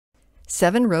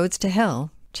7 Roads to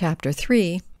Hell, Chapter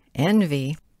 3,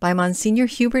 Envy, by Monsignor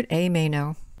Hubert A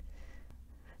Maino.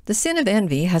 The sin of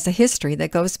envy has a history that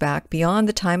goes back beyond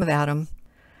the time of Adam.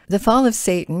 The fall of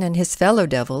Satan and his fellow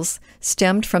devils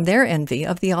stemmed from their envy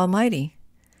of the Almighty.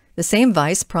 The same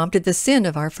vice prompted the sin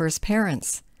of our first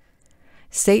parents.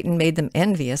 Satan made them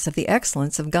envious of the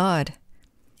excellence of God.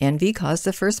 Envy caused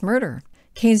the first murder.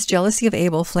 Cain's jealousy of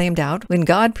Abel flamed out when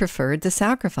God preferred the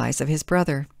sacrifice of his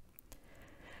brother.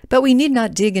 But we need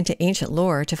not dig into ancient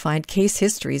lore to find case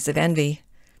histories of envy.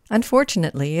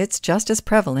 Unfortunately, it's just as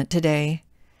prevalent today.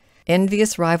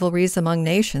 Envious rivalries among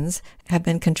nations have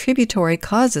been contributory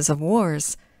causes of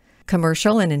wars.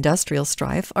 Commercial and industrial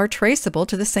strife are traceable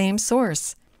to the same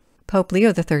source. Pope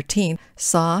Leo XIII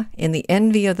saw in the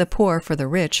envy of the poor for the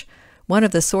rich one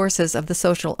of the sources of the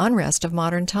social unrest of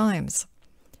modern times.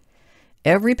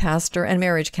 Every pastor and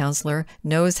marriage counselor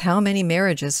knows how many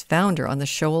marriages founder on the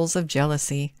shoals of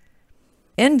jealousy.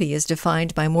 Envy is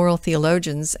defined by moral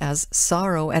theologians as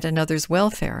sorrow at another's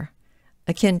welfare.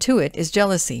 Akin to it is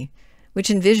jealousy, which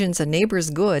envisions a neighbor's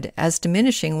good as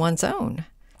diminishing one's own.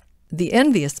 The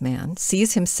envious man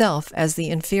sees himself as the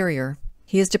inferior.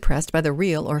 He is depressed by the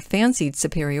real or fancied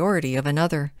superiority of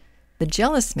another. The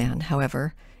jealous man,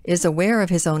 however, is aware of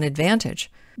his own advantage,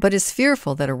 but is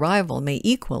fearful that a rival may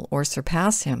equal or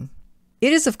surpass him.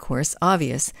 It is, of course,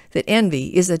 obvious that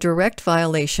envy is a direct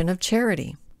violation of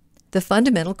charity. The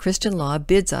fundamental Christian law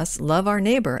bids us love our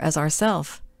neighbor as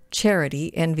ourself.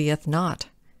 Charity envieth not.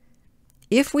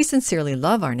 If we sincerely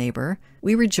love our neighbor,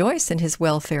 we rejoice in his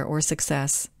welfare or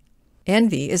success.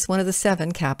 Envy is one of the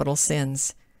 7 capital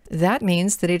sins. That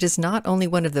means that it is not only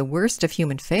one of the worst of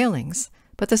human failings,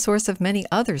 but the source of many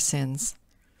other sins.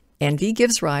 Envy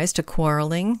gives rise to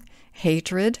quarreling,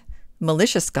 hatred,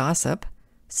 malicious gossip,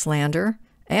 slander,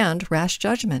 and rash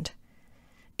judgment.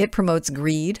 It promotes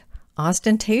greed,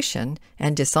 ostentation,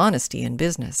 and dishonesty in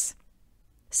business.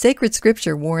 Sacred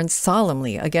Scripture warns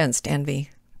solemnly against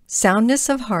envy. Soundness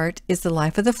of heart is the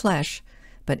life of the flesh,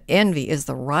 but envy is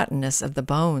the rottenness of the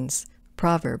bones.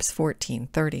 Proverbs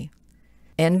 14:30.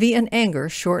 Envy and anger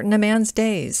shorten a man's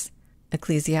days.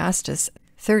 Ecclesiastes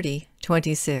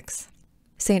 30:26.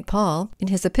 St. Paul, in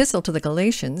his epistle to the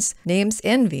Galatians, names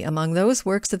envy among those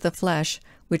works of the flesh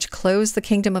which close the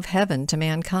kingdom of heaven to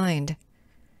mankind.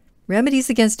 Remedies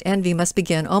against envy must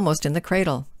begin almost in the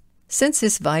cradle. Since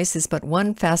this vice is but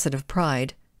one facet of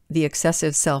pride, the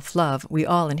excessive self-love we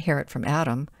all inherit from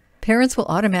Adam, parents will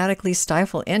automatically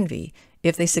stifle envy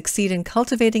if they succeed in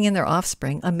cultivating in their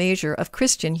offspring a measure of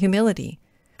Christian humility,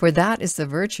 for that is the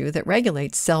virtue that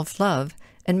regulates self-love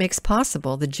and makes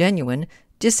possible the genuine,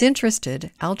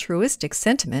 disinterested, altruistic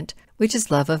sentiment which is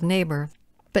love of neighbor.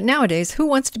 But nowadays, who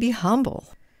wants to be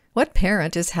humble? What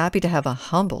parent is happy to have a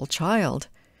humble child?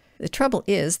 The trouble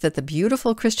is that the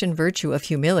beautiful Christian virtue of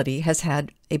humility has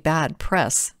had a bad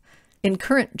press. In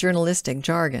current journalistic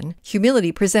jargon,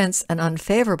 humility presents an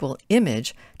unfavorable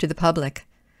image to the public.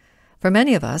 For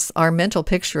many of us, our mental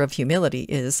picture of humility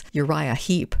is Uriah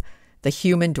Heep, the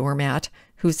human doormat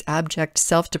whose abject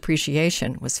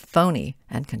self-depreciation was phony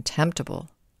and contemptible.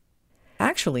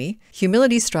 Actually,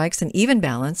 humility strikes an even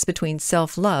balance between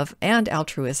self-love and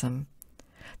altruism.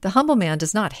 The humble man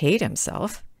does not hate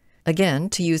himself. Again,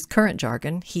 to use current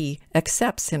jargon, he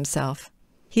accepts himself.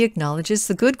 He acknowledges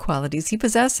the good qualities he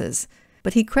possesses,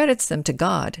 but he credits them to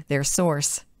God, their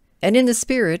source. And in the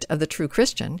spirit of the true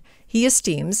Christian, he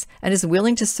esteems and is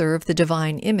willing to serve the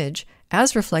divine image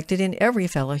as reflected in every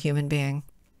fellow human being.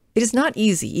 It is not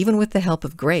easy, even with the help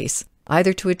of grace,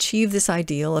 either to achieve this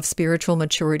ideal of spiritual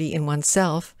maturity in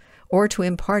oneself or to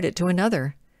impart it to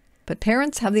another. But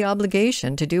parents have the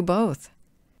obligation to do both.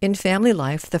 In family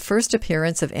life, the first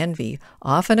appearance of envy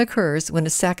often occurs when a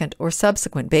second or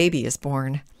subsequent baby is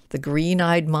born. The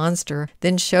green-eyed monster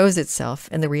then shows itself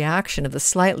in the reaction of the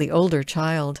slightly older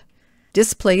child.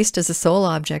 Displaced as the sole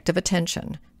object of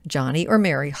attention, Johnny or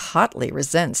Mary hotly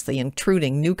resents the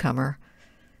intruding newcomer.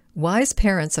 Wise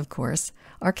parents, of course,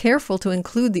 are careful to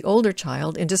include the older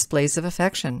child in displays of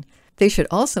affection. They should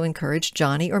also encourage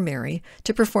Johnny or Mary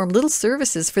to perform little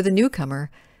services for the newcomer,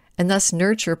 and thus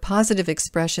nurture positive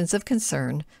expressions of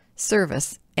concern,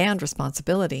 service, and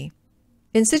responsibility.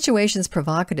 In situations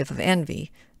provocative of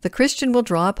envy, the Christian will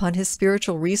draw upon his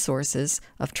spiritual resources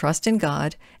of trust in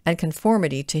God and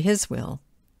conformity to His will.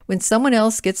 When someone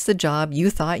else gets the job you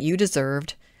thought you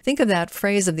deserved, think of that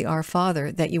phrase of the Our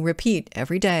Father that you repeat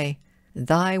every day,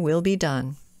 "Thy will be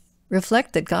done."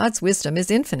 Reflect that God's wisdom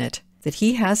is infinite, that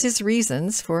He has His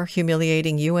reasons for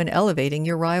humiliating you and elevating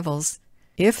your rivals.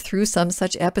 If through some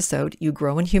such episode you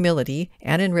grow in humility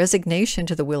and in resignation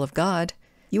to the will of God,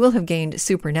 you will have gained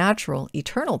supernatural,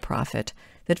 eternal profit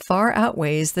that far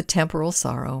outweighs the temporal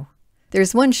sorrow. There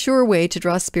is one sure way to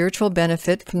draw spiritual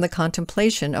benefit from the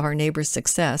contemplation of our neighbor's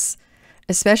success,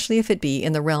 especially if it be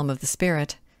in the realm of the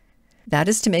spirit. That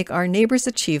is to make our neighbor's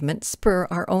achievement spur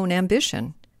our own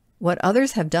ambition. What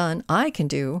others have done, I can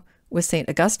do, was St.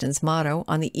 Augustine's motto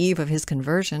on the eve of his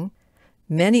conversion.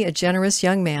 Many a generous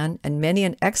young man and many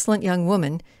an excellent young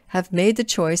woman have made the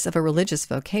choice of a religious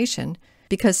vocation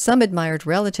because some admired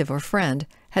relative or friend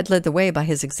had led the way by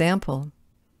his example.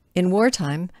 In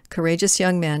wartime, courageous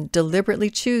young men deliberately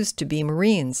choose to be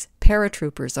Marines,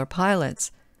 paratroopers, or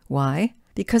pilots. Why?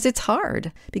 Because it's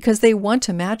hard, because they want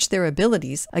to match their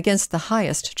abilities against the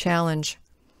highest challenge.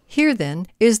 Here, then,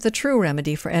 is the true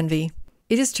remedy for envy.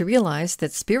 It is to realize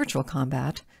that spiritual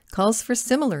combat calls for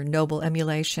similar noble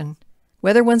emulation.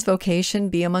 Whether one's vocation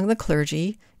be among the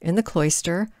clergy, in the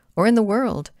cloister, or in the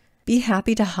world, be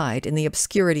happy to hide in the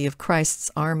obscurity of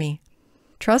Christ's army.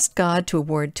 Trust God to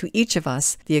award to each of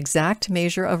us the exact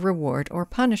measure of reward or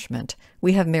punishment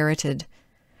we have merited.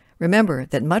 Remember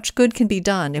that much good can be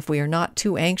done if we are not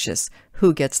too anxious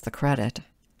who gets the credit.